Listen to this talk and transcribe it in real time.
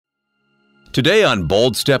Today on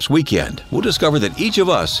Bold Steps Weekend, we'll discover that each of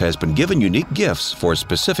us has been given unique gifts for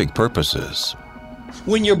specific purposes.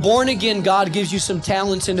 When you're born again, God gives you some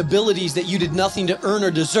talents and abilities that you did nothing to earn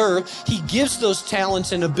or deserve. He gives those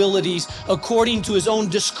talents and abilities according to His own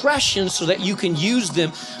discretion so that you can use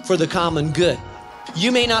them for the common good.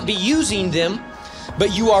 You may not be using them,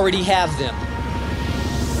 but you already have them.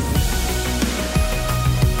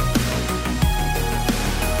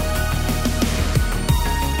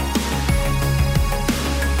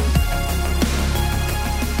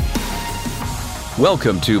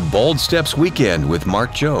 Welcome to Bold Steps Weekend with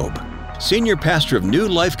Mark Jobe, Senior Pastor of New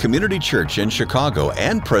Life Community Church in Chicago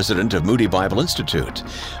and President of Moody Bible Institute.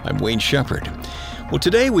 I'm Wayne Shepherd. Well,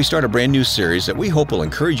 today we start a brand new series that we hope will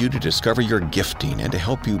encourage you to discover your gifting and to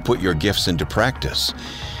help you put your gifts into practice.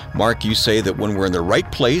 Mark, you say that when we're in the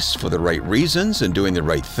right place for the right reasons and doing the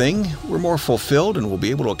right thing, we're more fulfilled and we'll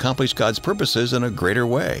be able to accomplish God's purposes in a greater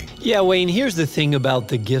way. Yeah, Wayne, here's the thing about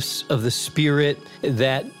the gifts of the Spirit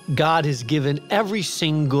that God has given every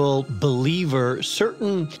single believer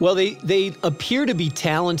certain, well, they appear to be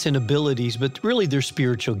talents and abilities, but really they're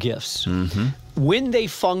spiritual gifts. Mm-hmm. When they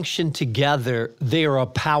function together, they are a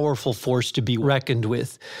powerful force to be reckoned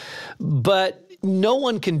with. But no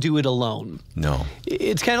one can do it alone. No.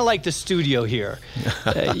 It's kind of like the studio here.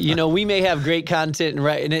 We may have great content,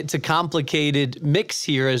 and it's a complicated mix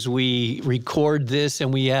here as we record this,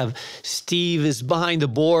 and we have Steve is behind the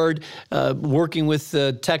board working with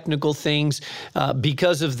the technical things.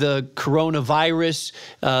 Because of the coronavirus,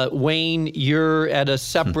 Wayne, you're at a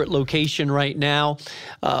separate location right now.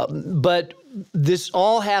 But this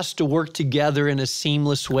all has to work together in a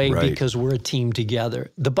seamless way because we're a team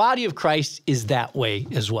together. The body of Christ is that way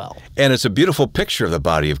as well. And it's a beautiful picture of the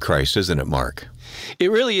body of Christ, isn't it, Mark?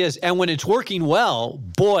 It really is. And when it's working well,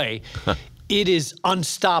 boy, it is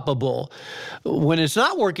unstoppable. When it's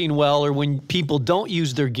not working well, or when people don't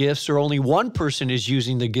use their gifts, or only one person is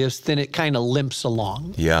using the gifts, then it kind of limps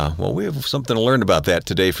along. Yeah, well, we have something to learn about that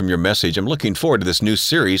today from your message. I'm looking forward to this new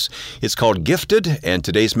series. It's called Gifted, and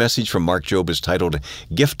today's message from Mark Jobe is titled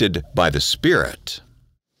Gifted by the Spirit.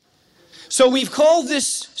 So we've called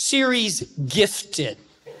this series Gifted.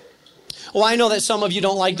 Well, I know that some of you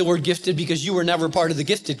don't like the word gifted because you were never part of the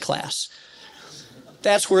gifted class.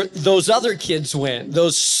 That's where those other kids went,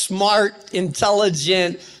 those smart,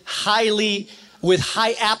 intelligent, with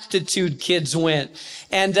high aptitude kids went.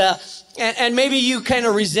 And maybe you kind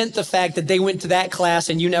of resent the fact that they went to that class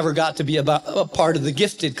and you never got to be a part of the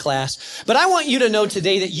gifted class. But I want you to know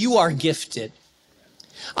today that you are gifted.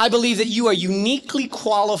 I believe that you are uniquely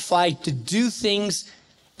qualified to do things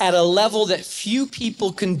at a level that few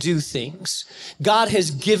people can do things. God has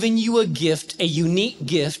given you a gift, a unique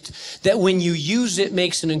gift, that when you use it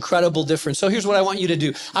makes an incredible difference. So here's what I want you to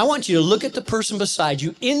do. I want you to look at the person beside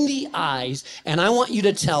you in the eyes, and I want you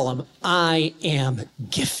to tell them, I am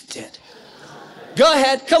gifted. Go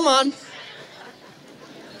ahead, come on.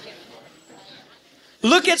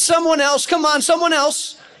 Look at someone else, come on, someone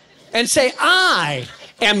else, and say, I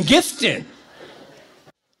am gifted.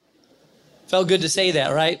 Felt good to say that,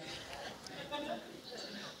 right?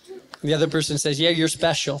 The other person says, yeah, you're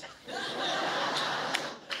special.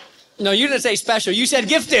 No, you didn't say special. You said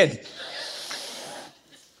gifted.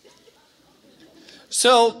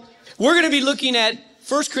 So we're going to be looking at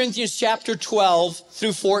 1 Corinthians chapter 12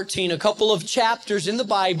 through 14, a couple of chapters in the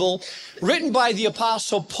Bible written by the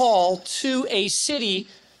Apostle Paul to a city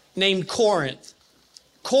named Corinth.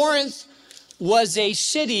 Corinth was a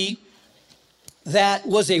city that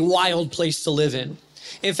was a wild place to live in.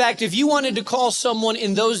 In fact, if you wanted to call someone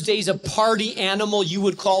in those days a party animal, you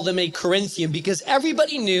would call them a Corinthian, because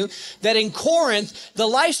everybody knew that in Corinth, the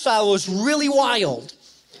lifestyle was really wild.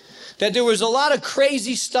 That there was a lot of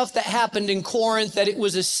crazy stuff that happened in Corinth, that it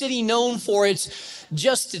was a city known for its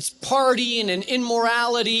partying and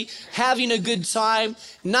immorality, having a good time,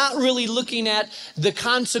 not really looking at the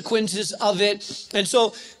consequences of it. And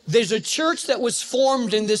so there's a church that was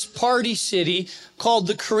formed in this party city called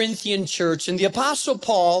the Corinthian church. And the Apostle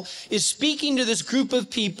Paul is speaking to this group of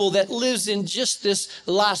people that lives in just this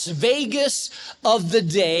Las Vegas of the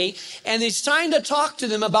day. And he's trying to talk to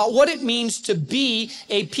them about what it means to be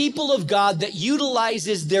a people of God that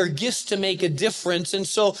utilizes their gifts to make a difference. And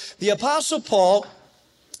so the Apostle Paul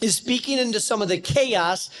is speaking into some of the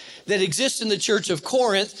chaos that exists in the church of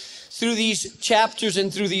Corinth through these chapters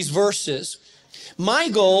and through these verses. My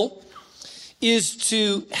goal is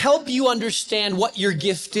to help you understand what your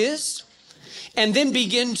gift is, and then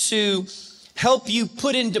begin to help you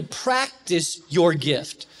put into practice your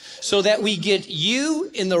gift so that we get you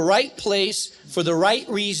in the right place for the right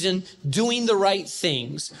reason, doing the right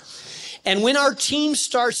things. And when our team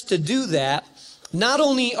starts to do that, not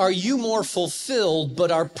only are you more fulfilled,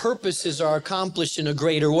 but our purposes are accomplished in a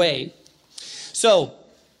greater way. So,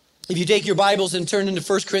 if you take your Bibles and turn into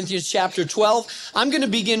 1 Corinthians chapter 12, I'm going to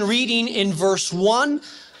begin reading in verse 1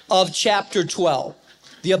 of chapter 12.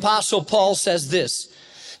 The Apostle Paul says this,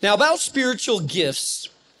 "Now about spiritual gifts,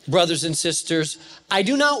 brothers and sisters, I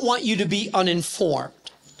do not want you to be uninformed.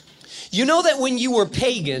 You know that when you were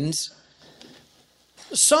pagans,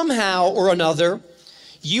 somehow or another,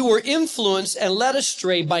 you were influenced and led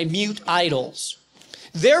astray by mute idols.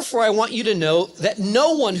 Therefore, I want you to know that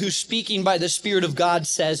no one who's speaking by the Spirit of God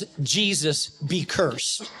says, 'Jesus be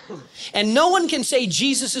cursed.' And no one can say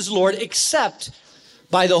Jesus is Lord except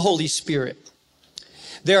by the Holy Spirit.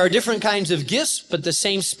 There are different kinds of gifts, but the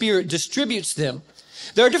same Spirit distributes them.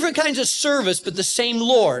 There are different kinds of service, but the same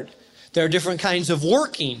Lord. There are different kinds of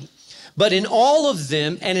working, but in all of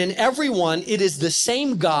them and in every one, it is the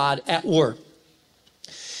same God at work.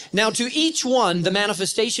 Now to each one, the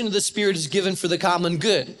manifestation of the Spirit is given for the common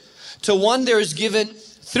good. To one there is given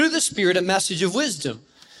through the Spirit a message of wisdom.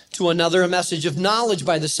 To another a message of knowledge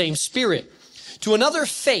by the same Spirit. To another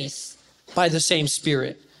faith by the same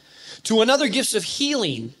Spirit. To another gifts of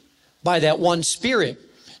healing by that one Spirit.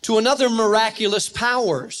 To another miraculous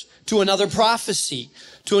powers. To another prophecy.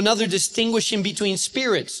 To another distinguishing between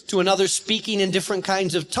spirits. To another speaking in different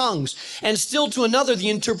kinds of tongues. And still to another the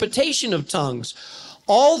interpretation of tongues.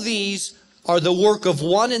 All these are the work of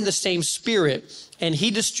one and the same Spirit, and he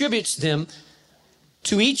distributes them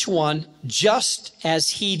to each one just as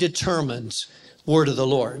he determines." Word of the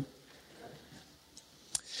Lord.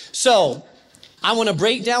 So, I want to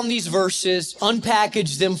break down these verses,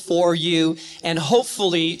 unpackage them for you, and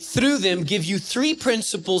hopefully through them give you 3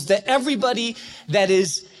 principles that everybody that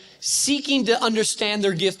is seeking to understand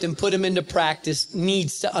their gift and put them into practice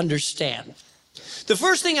needs to understand. The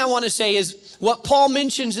first thing I want to say is what Paul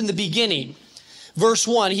mentions in the beginning. Verse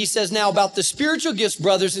 1, he says, "Now about the spiritual gifts,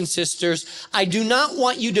 brothers and sisters, I do not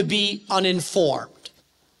want you to be uninformed."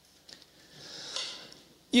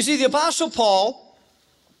 You see, the Apostle Paul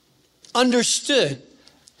understood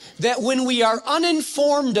that when we are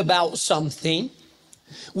uninformed about something,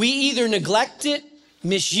 we either neglect it,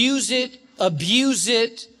 misuse it, abuse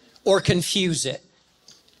it, or confuse it.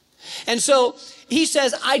 And so he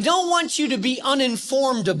says, I don't want you to be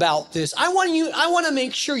uninformed about this. I want to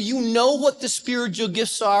make sure you know what the spiritual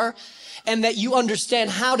gifts are and that you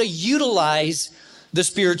understand how to utilize the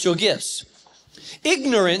spiritual gifts.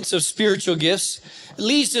 Ignorance of spiritual gifts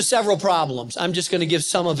leads to several problems. I'm just going to give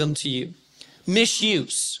some of them to you.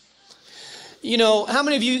 Misuse. You know, how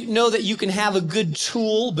many of you know that you can have a good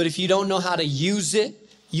tool, but if you don't know how to use it,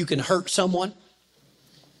 you can hurt someone?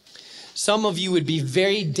 Some of you would be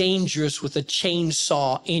very dangerous with a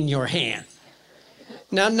chainsaw in your hand.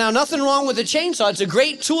 Now, nothing wrong with a chainsaw. It's a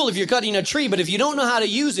great tool if you're cutting a tree, but if you don't know how to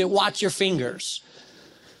use it, watch your fingers.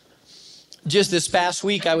 Just this past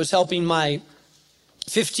week, I was helping my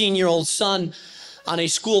 15-year-old son on a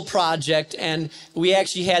school project, and we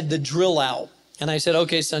actually had the drill out. And I said,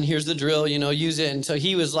 "Okay, son, here's the drill, use it." And so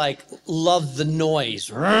he was like, loved the noise.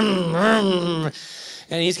 Vroom, vroom.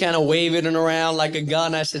 And he's kind of waving it around like a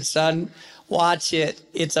gun. I said, "Son, watch it.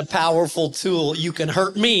 It's a powerful tool. You can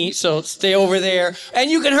hurt me, so stay over there.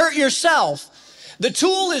 And you can hurt yourself." The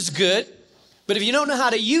tool is good, but if you don't know how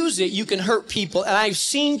to use it, you can hurt people. And I've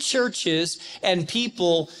seen churches and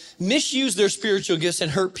people misuse their spiritual gifts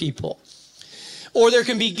and hurt people. Or there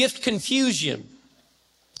can be gift confusion.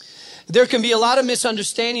 There can be a lot of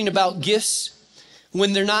misunderstanding about gifts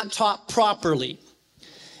when they're not taught properly.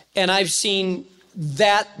 And I've seen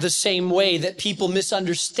that the same way, that people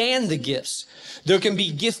misunderstand the gifts. There can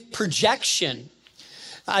be gift projection.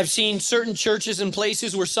 I've seen certain churches and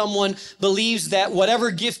places where someone believes that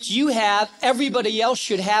whatever gift you have, everybody else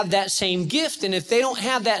should have that same gift. And if they don't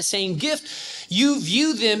have that same gift, you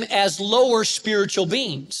view them as lower spiritual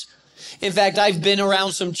beings. In fact, I've been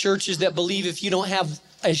around some churches that believe if you don't have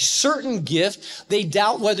a certain gift, they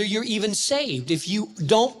doubt whether you're even saved. If you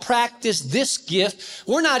don't practice this gift,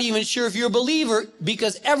 we're not even sure if you're a believer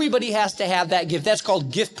because everybody has to have that gift. That's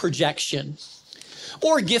called gift projection.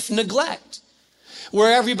 Or gift neglect,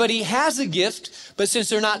 where everybody has a gift, but since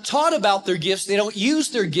they're not taught about their gifts, they don't use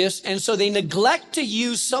their gifts, and so they neglect to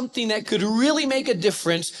use something that could really make a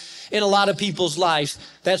difference in a lot of people's lives.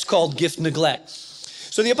 That's called gift neglect.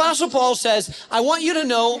 So the Apostle Paul says, I want you to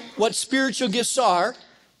know what spiritual gifts are.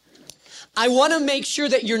 I want to make sure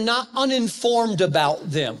that you're not uninformed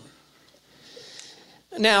about them.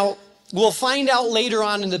 Now, we'll find out later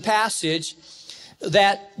on in the passage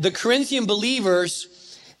that the Corinthian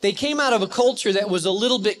believers, they came out of a culture that was a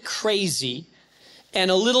little bit crazy and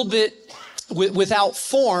a little bit without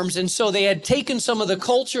forms. And so they had taken some of the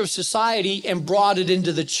culture of society and brought it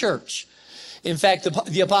into the church. In fact,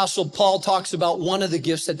 the Apostle Paul talks about one of the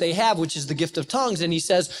gifts that they have, which is the gift of tongues. And he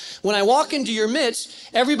says, when I walk into your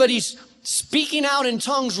midst, everybody's speaking out in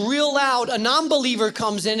tongues real loud. A non-believer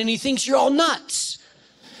comes in and he thinks you're all nuts.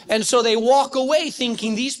 And so they walk away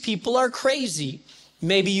thinking these people are crazy.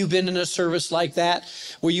 Maybe you've been in a service like that,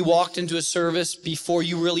 where you walked into a service before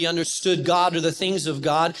you really understood God or the things of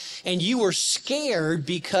God, and you were scared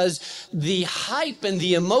because the hype and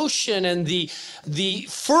the emotion and the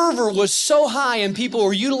fervor was so high, and people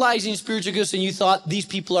were utilizing spiritual gifts, and you thought, these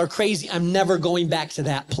people are crazy. I'm never going back to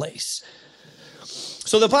that place.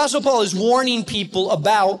 So the Apostle Paul is warning people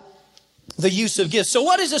about the use of gifts. So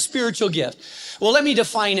what is a spiritual gift? Well, let me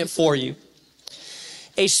define it for you.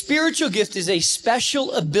 A spiritual gift is a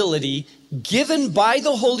special ability given by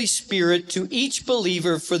the Holy Spirit to each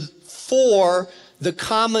believer for the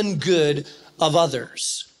common good of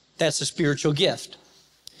others. That's a spiritual gift.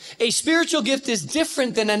 A spiritual gift is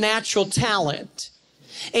different than a natural talent.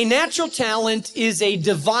 A natural talent is a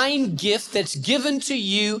divine gift that's given to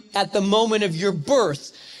you at the moment of your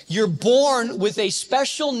birth. You're born with a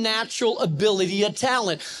special natural ability, a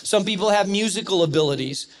talent. Some people have musical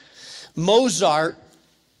abilities. Mozart,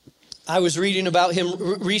 I was reading about him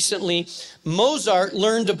recently. Mozart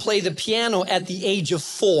learned to play the piano at the age of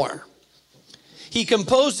 4. He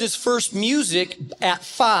composed his first music at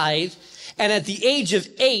 5, and at the age of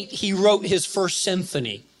 8, he wrote his first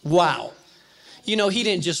symphony. Wow. You know, he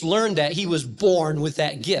didn't just learn that, he was born with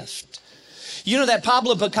that gift. You know that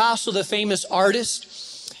Pablo Picasso, the famous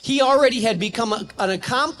artist, he already had become an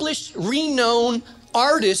accomplished, renowned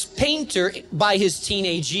artist, painter by his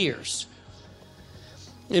teenage years.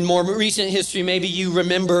 In more recent history, maybe you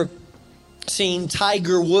remember seeing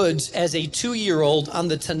Tiger Woods as a 2-year-old on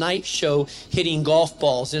The Tonight Show hitting golf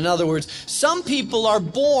balls. In other words, some people are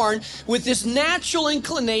born with this natural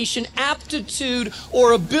inclination, aptitude,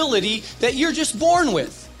 or ability that you're just born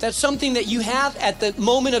with. That's something that you have at the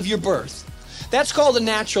moment of your birth. That's called a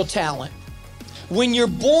natural talent. When you're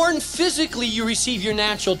born physically, you receive your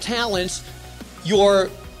natural talents, your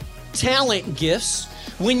talent gifts.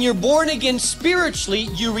 When you're born again spiritually,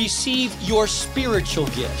 you receive your spiritual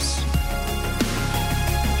gifts.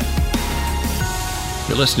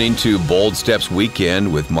 You're listening to Bold Steps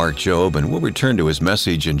Weekend with Mark Jobe, and we'll return to his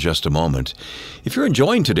message in just a moment. If you're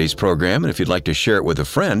enjoying today's program and if you'd like to share it with a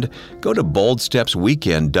friend, go to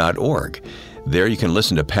boldstepsweekend.org. There you can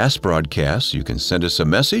listen to past broadcasts, you can send us a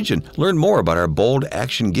message, and learn more about our Bold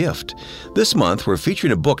Action Gift. This month, we're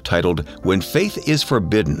featuring a book titled When Faith is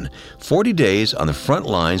Forbidden, 40 Days on the Front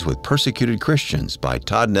Lines with Persecuted Christians by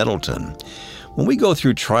Todd Nettleton. When we go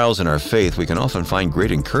through trials in our faith, we can often find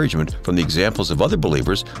great encouragement from the examples of other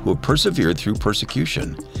believers who have persevered through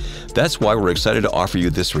persecution. That's why we're excited to offer you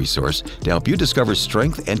this resource to help you discover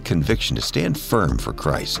strength and conviction to stand firm for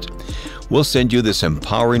Christ. We'll send you this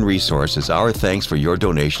empowering resource as our thanks for your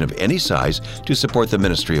donation of any size to support the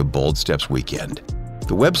ministry of Bold Steps Weekend.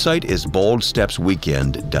 The website is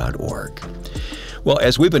boldstepsweekend.org. Well,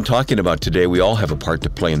 as we've been talking about today, we all have a part to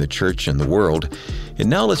play in the church and the world. And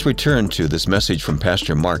now let's return to this message from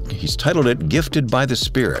Pastor Mark. He's titled it, Gifted by the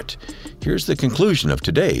Spirit. Here's the conclusion of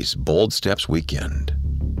today's Bold Steps Weekend.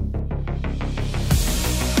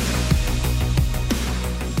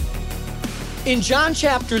 In John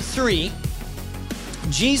chapter 3,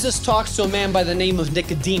 Jesus talks to a man by the name of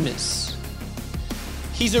Nicodemus.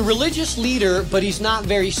 He's a religious leader, but he's not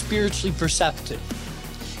very spiritually perceptive.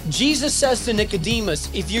 Jesus says to Nicodemus,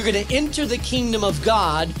 if you're going to enter the kingdom of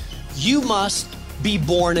God, you must be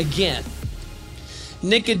born again.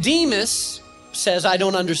 Nicodemus says, I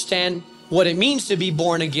don't understand what it means to be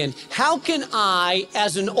born again. How can I,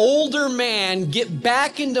 as an older man, get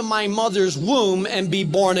back into my mother's womb and be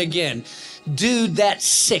born again? Dude, that's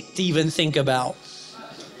sick to even think about.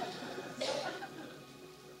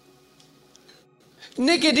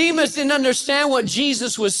 Nicodemus didn't understand what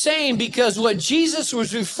Jesus was saying, because what Jesus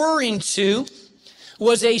was referring to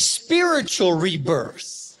was a spiritual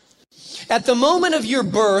rebirth. At the moment of your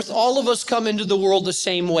birth, all of us come into the world the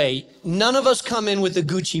same way. None of us come in with a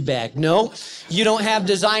Gucci bag. No. You don't have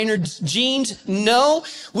designer jeans. No.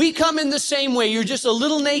 We come in the same way. You're just a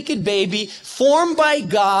little naked baby formed by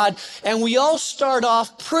God, and we all start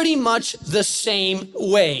off pretty much the same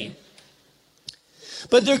way.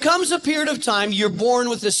 But there comes a period of time you're born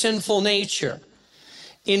with a sinful nature.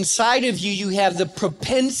 Inside of you, you have the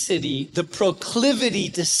propensity, the proclivity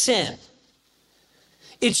to sin.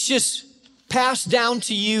 It's just passed down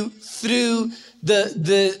to you through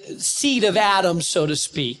the seed of Adam, so to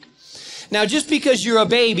speak. Now, just because you're a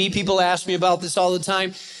baby, people ask me about this all the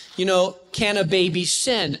time, you know, can a baby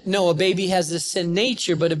sin? No, a baby has a sin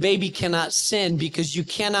nature, but a baby cannot sin because you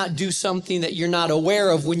cannot do something that you're not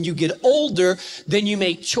aware of. When you get older, then you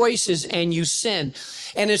make choices and you sin.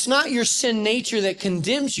 And it's not your sin nature that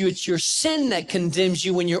condemns you. It's your sin that condemns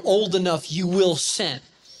you. When you're old enough, you will sin.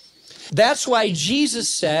 That's why Jesus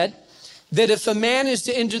said that if a man is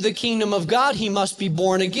to enter the kingdom of God, he must be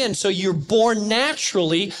born again. So you're born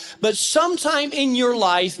naturally, but sometime in your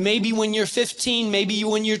life, maybe when you're 15, maybe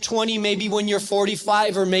when you're 20, maybe when you're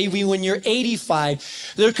 45, or maybe when you're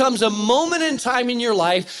 85, there comes a moment in time in your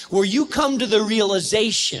life where you come to the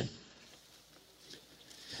realization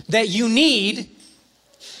that you need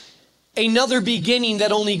another beginning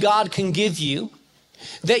that only God can give you,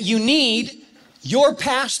 that you need your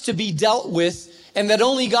past to be dealt with, and that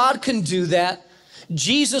only God can do that.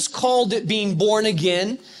 Jesus called it being born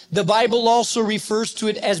again. The Bible also refers to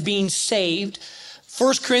it as being saved.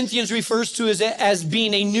 1 Corinthians refers to it as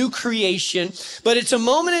being a new creation. But it's a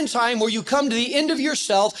moment in time where you come to the end of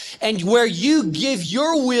yourself and where you give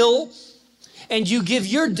your will and you give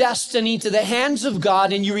your destiny to the hands of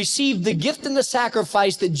God, and you receive the gift and the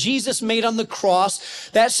sacrifice that Jesus made on the cross,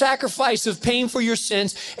 that sacrifice of paying for your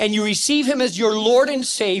sins, and you receive him as your Lord and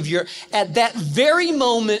Savior. At that very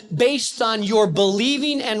moment, based on your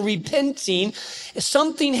believing and repenting,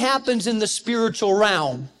 something happens in the spiritual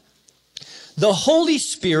realm. The Holy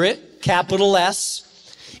Spirit, capital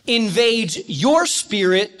S, invades your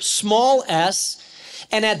spirit, small s,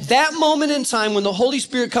 and at that moment in time, when the Holy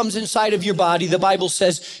Spirit comes inside of your body, the Bible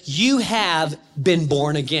says you have been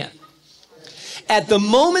born again. At the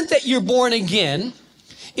moment that you're born again,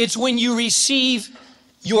 it's when you receive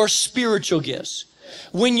your spiritual gifts.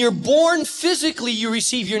 When you're born physically, you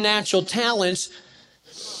receive your natural talents.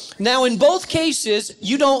 Now, in both cases,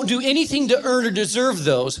 you don't do anything to earn or deserve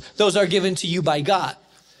those. Those are given to you by God.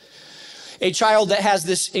 A child that has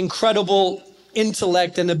this incredible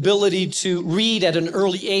intellect and ability to read at an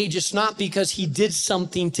early age, it's not because he did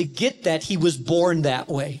something to get that. He was born that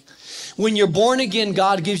way. When you're born again,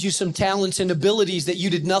 God gives you some talents and abilities that you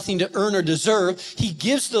did nothing to earn or deserve. He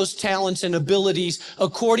gives those talents and abilities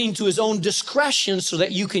according to his own discretion so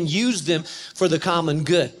that you can use them for the common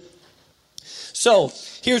good. So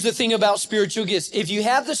here's the thing about spiritual gifts. If you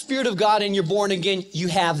have the Spirit of God and you're born again, you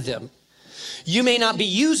have them. You may not be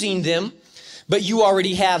using them, but you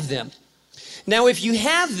already have them. Now, if you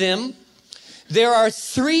have them, there are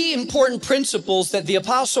three important principles that the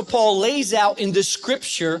Apostle Paul lays out in the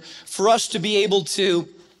scripture for us to be able to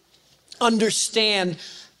understand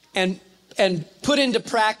and put into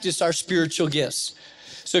practice our spiritual gifts.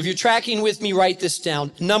 So if you're tracking with me, write this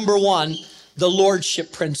down. Number one, the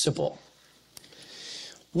lordship principle.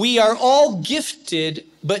 We are all gifted,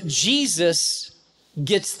 but Jesus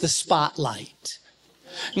gets the spotlight.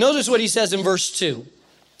 Notice what he says in verse 2.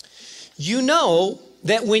 You know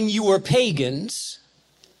that when you were pagans,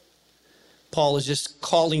 Paul is just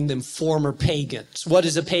calling them former pagans. What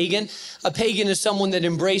is a pagan? A pagan is someone that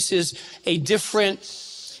embraces a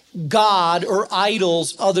different God or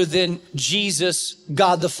idols other than Jesus,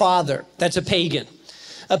 God the Father. That's a pagan.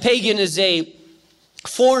 A pagan is a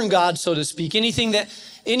foreign god, so to speak.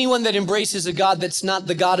 Anyone that embraces a God that's not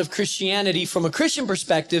the God of Christianity from a Christian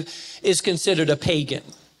perspective is considered a pagan.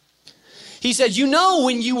 He said, you know,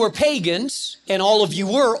 when you were pagans, and all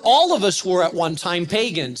of us were at one time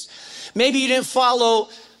pagans. Maybe you didn't follow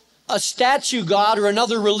a statue god or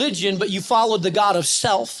another religion, but you followed the God of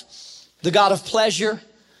self, the God of pleasure,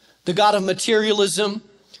 the God of materialism.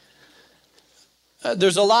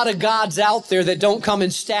 There's a lot of gods out there that don't come in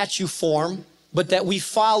statue form, but that we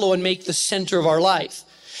follow and make the center of our life.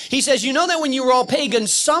 He says, you know that when you were all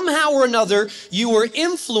pagans, somehow or another, you were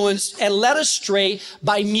influenced and led astray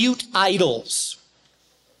by mute idols.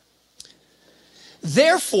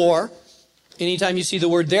 Therefore, anytime you see the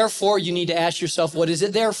word therefore, you need to ask yourself, what is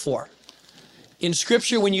it there for? In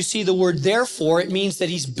scripture, when you see the word therefore, it means that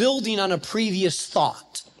he's building on a previous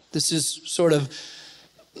thought. This is sort of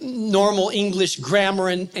normal English grammar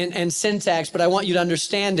and syntax, but I want you to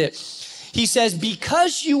understand it. He says,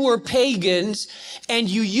 because you were pagans and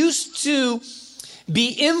you used to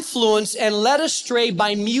be influenced and led astray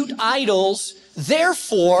by mute idols,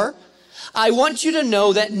 therefore, I want you to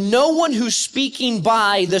know that no one who's speaking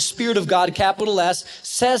by the Spirit of God, capital S,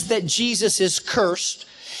 says that Jesus is cursed.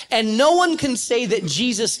 And no one can say that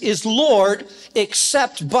Jesus is Lord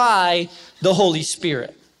except by the Holy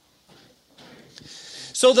Spirit.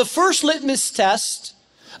 So the first litmus test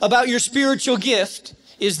about your spiritual gift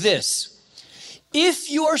is this.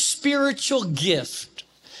 If your spiritual gift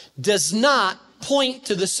does not point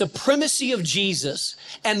to the supremacy of Jesus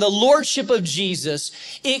and the lordship of Jesus,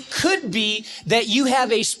 it could be that you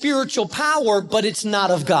have a spiritual power, but it's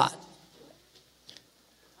not of God.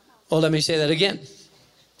 Well, let me say that again.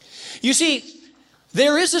 You see,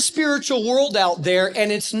 there is a spiritual world out there,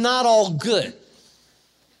 and it's not all good.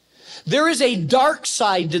 There is a dark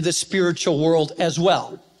side to the spiritual world as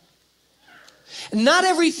well. Not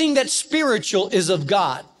everything that's spiritual is of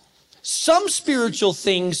God. Some spiritual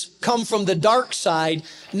things come from the dark side,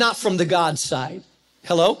 not from the God side.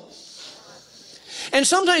 Hello? And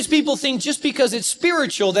sometimes people think just because it's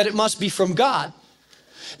spiritual that it must be from God.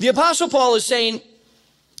 The Apostle Paul is saying,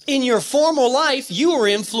 in your former life, you were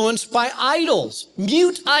influenced by idols,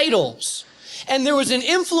 mute idols. And there was an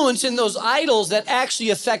influence in those idols that actually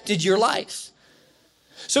affected your life.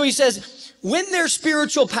 So he says, when there's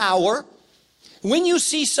spiritual power, when you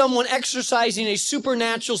see someone exercising a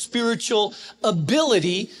supernatural spiritual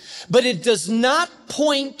ability, but it does not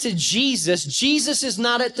point to Jesus, Jesus is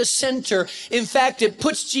not at the center. In fact, it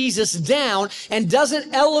puts Jesus down and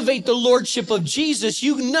doesn't elevate the lordship of Jesus.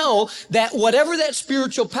 You know that whatever that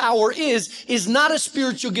spiritual power is not a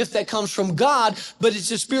spiritual gift that comes from God, but it's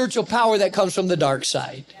a spiritual power that comes from the dark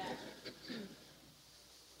side.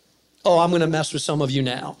 Oh, I'm going to mess with some of you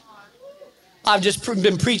now. I've just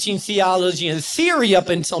been preaching theology and theory up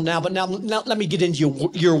until now, but now let me get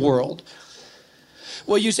into your world.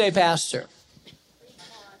 Well, you say, Pastor,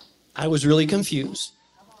 I was really confused.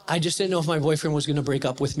 I just didn't know if my boyfriend was going to break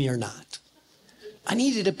up with me or not. I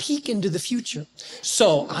needed a peek into the future.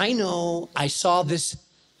 So I know I saw this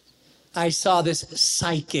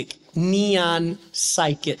psychic, neon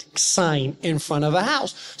psychic sign in front of a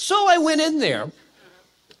house. So I went in there.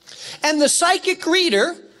 And the psychic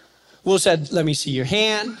reader said, let me see your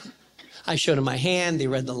hand. I showed him my hand. They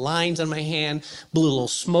read the lines on my hand, blew a little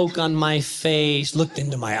smoke on my face, looked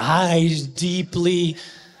into my eyes deeply.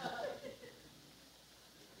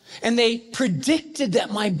 And they predicted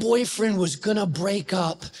that my boyfriend was going to break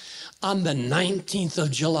up on the 19th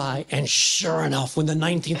of July. And sure enough, when the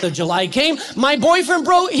 19th of July came, my boyfriend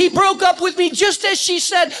broke up with me just as she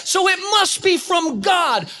said. So it must be from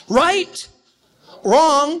God, right?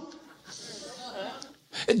 Wrong.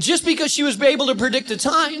 Just because she was able to predict the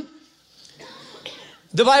time.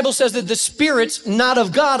 The Bible says that the spirits not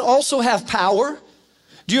of God also have power.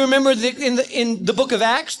 Do you remember in the book of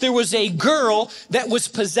Acts, there was a girl that was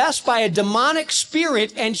possessed by a demonic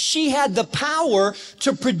spirit, and she had the power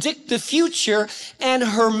to predict the future, and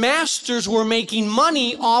her masters were making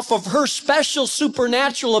money off of her special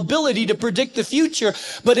supernatural ability to predict the future.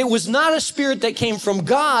 But it was not a spirit that came from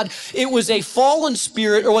God. It was a fallen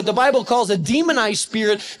spirit, or what the Bible calls a demonized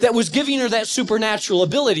spirit, that was giving her that supernatural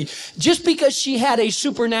ability. Just because she had a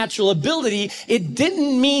supernatural ability, it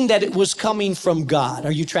didn't mean that it was coming from God.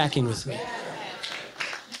 Are you tracking with me?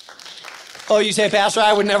 Oh, you say, Pastor,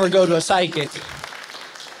 I would never go to a psychic.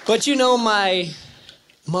 But you know, my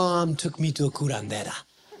mom took me to a curandera.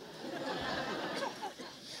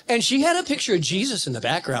 And she had a picture of Jesus in the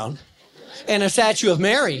background and a statue of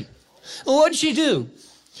Mary. Well, what'd she do?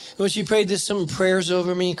 Well, she prayed some prayers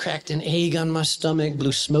over me, cracked an egg on my stomach,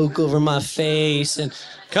 blew smoke over my face, and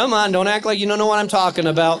come on, don't act like you don't know what I'm talking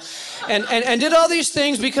about. And did all these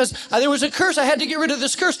things because there was a curse. I had to get rid of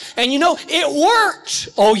this curse. And you know, it worked.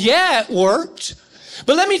 Oh yeah, it worked.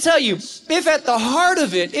 But let me tell you, if at the heart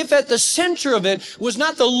of it, if at the center of it was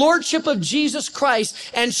not the lordship of Jesus Christ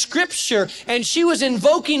and scripture, and she was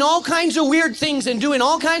invoking all kinds of weird things and doing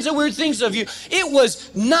all kinds of weird things of you, it was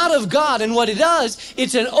not of God. And what it does,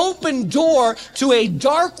 it's an open door to a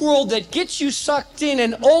dark world that gets you sucked in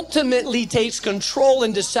and ultimately takes control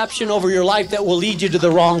and deception over your life that will lead you to the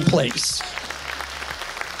wrong place.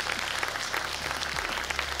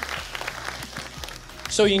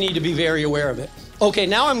 So you need to be very aware of it. Okay,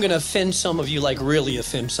 now I'm going to offend some of you, like really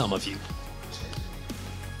offend some of you.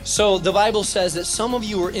 So the Bible says that some of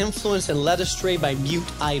you were influenced and led astray by mute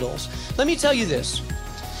idols. Let me tell you this.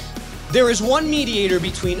 There is one mediator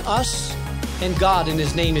between us and God, and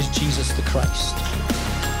his name is Jesus the Christ.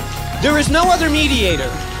 There is no other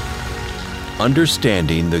mediator.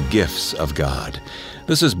 Understanding the gifts of God.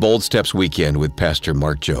 This is Bold Steps Weekend with Pastor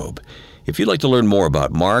Mark Jobe. If you'd like to learn more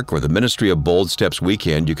about Mark or the ministry of Bold Steps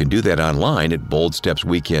Weekend, you can do that online at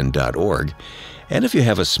boldstepsweekend.org. And if you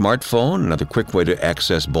have a smartphone, another quick way to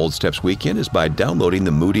access Bold Steps Weekend is by downloading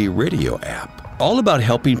the Moody Radio app. All about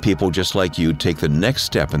helping people just like you take the next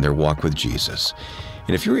step in their walk with Jesus.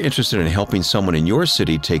 And if you're interested in helping someone in your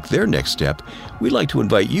city take their next step, we'd like to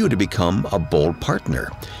invite you to become a Bold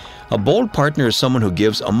partner. A bold partner is someone who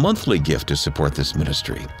gives a monthly gift to support this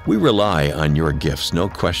ministry. We rely on your gifts, no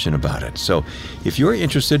question about it. So if you're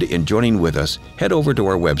interested in joining with us, head over to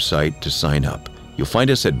our website to sign up. You'll find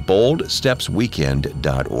us at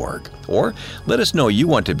boldstepsweekend.org. Or let us know you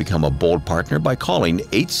want to become a bold partner by calling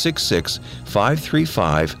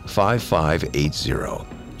 866-535-5580.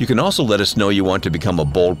 You can also let us know you want to become a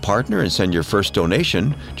bold partner and send your first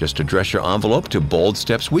donation. Just address your envelope to Bold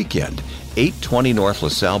Steps Weekend, 820 North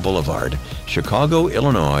LaSalle Boulevard, Chicago,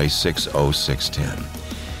 Illinois 60610.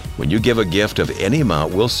 When you give a gift of any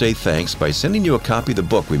amount, we'll say thanks by sending you a copy of the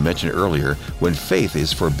book we mentioned earlier, When Faith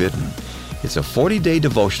is Forbidden. It's a 40-day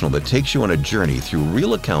devotional that takes you on a journey through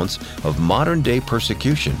real accounts of modern-day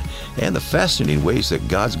persecution and the fascinating ways that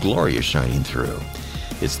God's glory is shining through.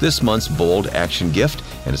 It's this month's Bold Action Gift,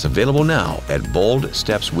 and it's available now at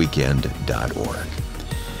boldstepsweekend.org.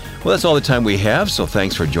 Well, that's all the time we have, so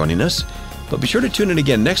thanks for joining us. But be sure to tune in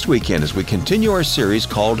again next weekend as we continue our series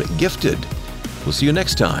called Gifted. We'll see you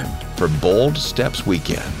next time for Bold Steps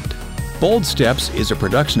Weekend. Bold Steps is a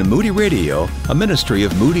production of Moody Radio, a ministry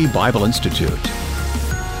of Moody Bible Institute.